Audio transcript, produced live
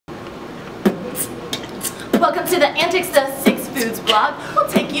Welcome to the Antics, the 6 Foods blog. We'll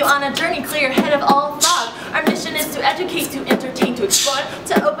take you on a journey, clear your head of all fog. Our mission is to educate, to entertain, to explore,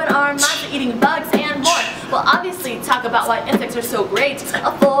 to open our minds to eating bugs and more. We'll obviously talk about why insects are so great.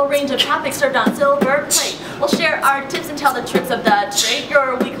 A full range of topics served on silver plate. We'll share our tips and tell the tricks of the trade.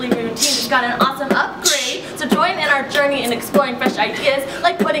 Your weekly routine just got an awesome upgrade. So join in our journey in exploring fresh ideas,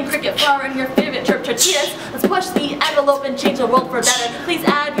 like putting cricket flour in your favorite chirp tortillas. Let's push the envelope and change the world for better. Please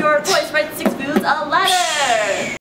add your voice, write 6 Foods a letter.